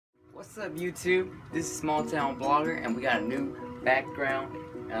What's up YouTube? This is Small Town Blogger and we got a new background.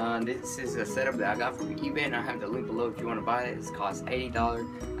 This is a setup that I got from eBay and I have the link below if you want to buy it. It costs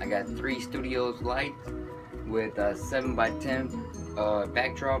 $80. I got 3 studios lights with a 7x10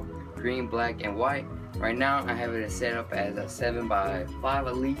 backdrop, green, black, and white. Right now I have it set up as a 7x5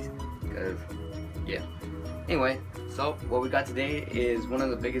 at least because yeah. Anyway, so what we got today is one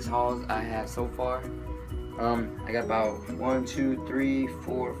of the biggest hauls I have so far. I got about 1, 2, 3,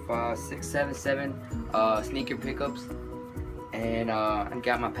 4, 5, 6, 7 sneaker pickups, and I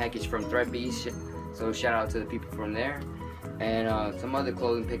got my package from VIST, so shout out to the people from there, and some other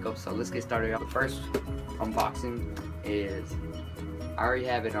clothing pickups. So let's get started. The first unboxing is, I already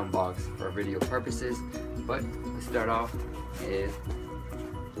have it unboxed for video purposes, but let's start off is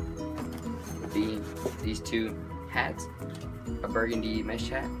these two hats, a burgundy mesh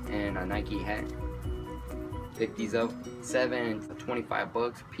hat and a Nike hat. Pick these up, 7 and 25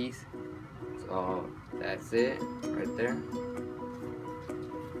 bucks a piece. So that's it right there.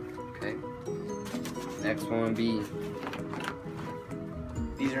 Okay. Next one would be,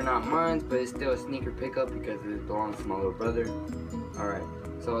 these are not mine, but it's still a sneaker pickup because it belongs to my little brother. Alright,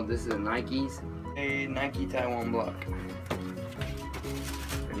 so this is a Nikes, a Nike Taiwan block.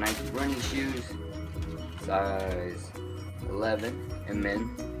 They're Nike running shoes, size 11 in men.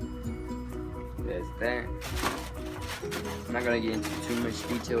 There's that. I'm not gonna get into too much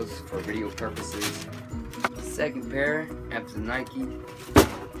details for video purposes. The second pair after the Nike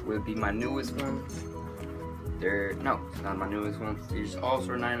would be my newest ones. No, it's not my newest ones. These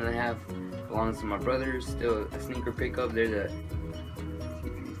also 9.5, belongs to my brother. Still a sneaker pickup. There's a, see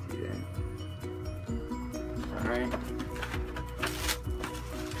if you see that. Alright.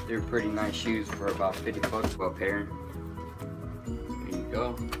 They're pretty nice shoes for about 50 bucks a pair. There you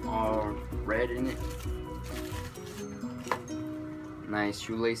go. All red in it. Nice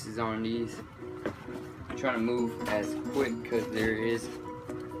shoelaces on these. I'm trying to move as quick because there is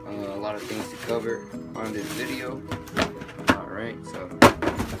a lot of things to cover on this video. Alright, so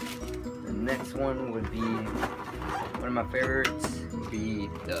the next one would be, one of my favorites would be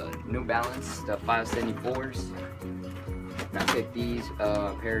the New Balance, the 574s. And I picked these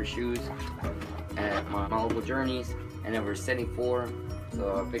pair of shoes at my local Journeys, and they were 74,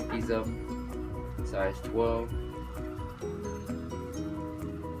 so I picked these up, size 12.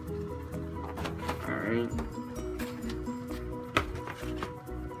 Alright.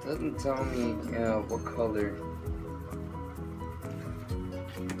 Doesn't tell me what color.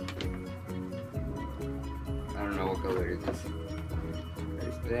 I don't know what color it is.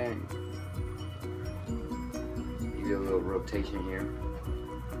 There's that. Give you a little rotation here.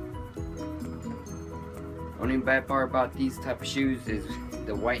 Only bad part about these type of shoes is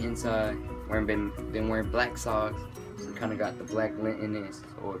the white inside. Been wearing black socks, so kind of got the black lint in it.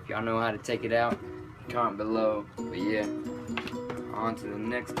 So if y'all know how to take it out, comment below. But yeah, on to the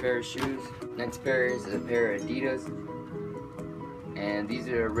next pair of shoes. Next pair is a pair of Adidas, and these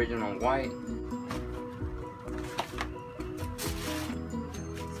are original white.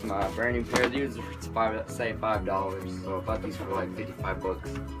 It's my brand new pair. These are say $5, so I bought these for like 55 bucks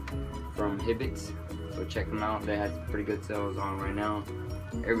from Hibbits. So check them out. They have pretty good sales on right now.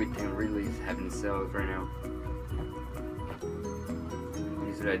 Everything really is having sales right now.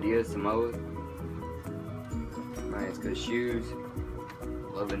 These are Adidas Samoa. Nice, good shoes.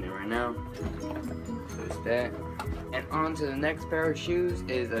 Loving it right now. There's that. And on to the next pair of shoes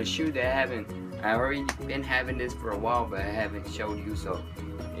is a shoe that I already been having this for a while, but I haven't showed you. So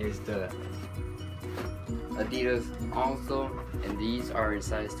it's the Adidas also, and these are in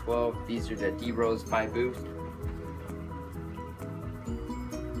size 12. These are the D-Rose 5 Boost.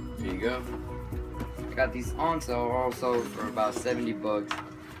 There you go. I got these on sale also for about 70 bucks.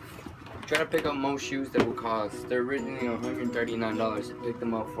 Try to pick up most shoes that will cost, they're originally $139. To pick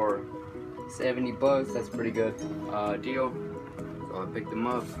them up for 70 bucks, that's a pretty good deal. So I picked them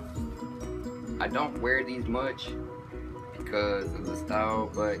up. I don't wear these much because of the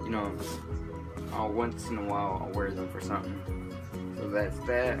style, but you know, once in a while I'll wear them for something. So that's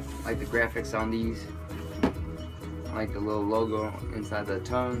that. I like the graphics on these. I like the little logo inside the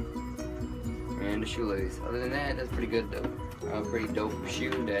tongue and the shoelace. Other than that, that's pretty good though. A pretty dope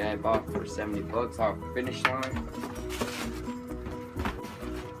shoe that I bought for 70 bucks off Finish Line.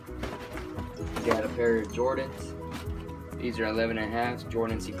 Got a pair of Jordans. These are 11.5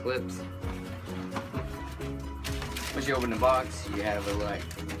 Jordans Eclipse. Once you open the box, you have a like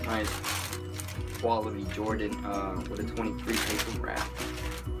nice quality Jordan with a 23 paper wrap.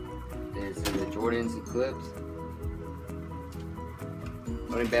 This is the Jordans Eclipse.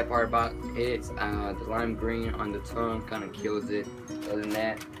 Only bad part about it is the lime green on the tongue kind of kills it. Other than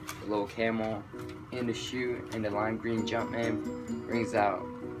that, a little camel in the shoe, and the lime green Jumpman brings out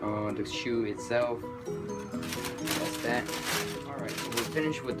the shoe itself. That's that. Alright, so we're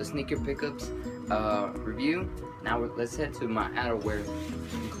finished with the sneaker pickups review. Now let's head to my outerwear,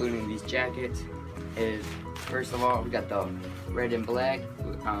 including these jackets. First of all, we got the red and black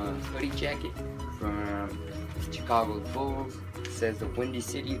hoodie jacket from Chicago Bulls. It says the Windy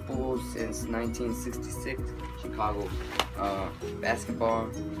City Bulls since 1966. Chicago basketball.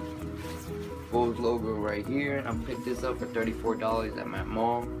 Bulls logo right here. I picked this up for $34 at my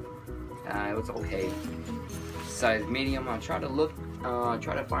mall. It was okay. Size medium. I'll try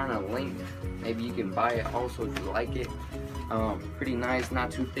to find a link. Maybe you can buy it also if you like it. Pretty nice,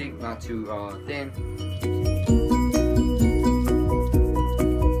 not too thick, not too thin.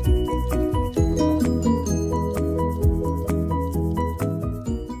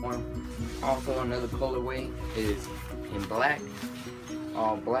 Also, another colorway is in black,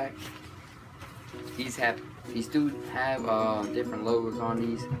 all black. These do have different logos on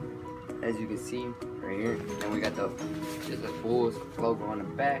these, as you can see right here. And we got just a Bulls logo on the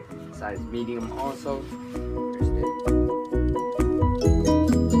back, size medium also.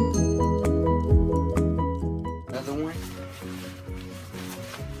 Another one,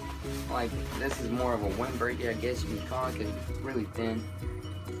 like this is more of a windbreaker, I guess you can call it, because it's really thin.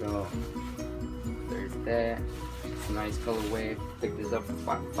 So there's that. It's a nice colorway. Picked this up for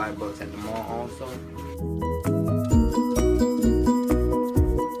 $5 at the mall also.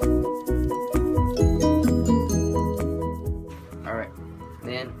 Alright,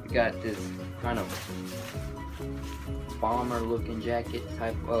 then we got this kind of bomber looking jacket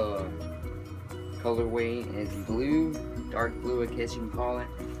type of colorway. It's blue, dark blue, I guess you can call it.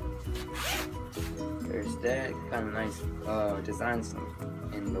 There's that, kind of nice designs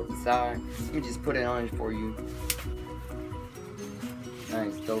in the side. Let me just put it on for you.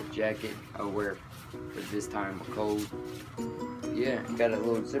 Nice dope jacket I'll wear for this time of cold. Yeah, got a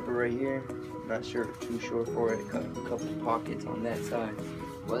little zipper right here. Not too sure for it. Got a couple pockets on that side.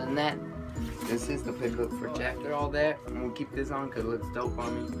 Other than that, this is the pickup for jacket. After all that, I'm gonna keep this on because it looks dope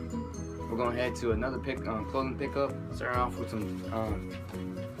on me. We're gonna head to another clothing pickup. Starting off with some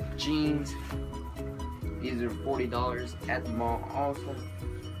jeans. These are $40 at the mall also.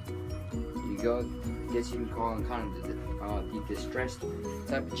 Here you go. Guess you can call them kind of the distressed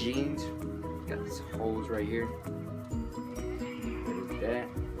type of jeans. Got these holes right here. There's that.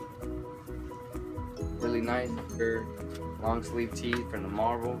 Really nice long sleeve tee from the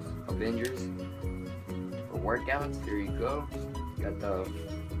Marvels Avengers. For workouts, there you go. Got the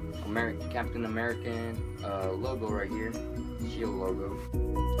Captain American logo right here. Shield logo.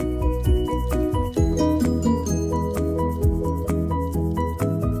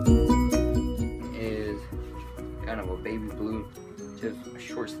 Baby blue, just a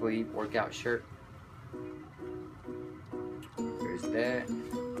short sleeve workout shirt. There's that.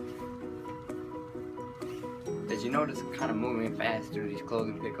 As you notice, I'm kind of moving fast through these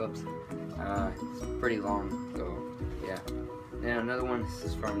clothing pickups. It's pretty long, so yeah. Then another one, this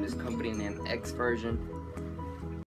is from this company named X Version.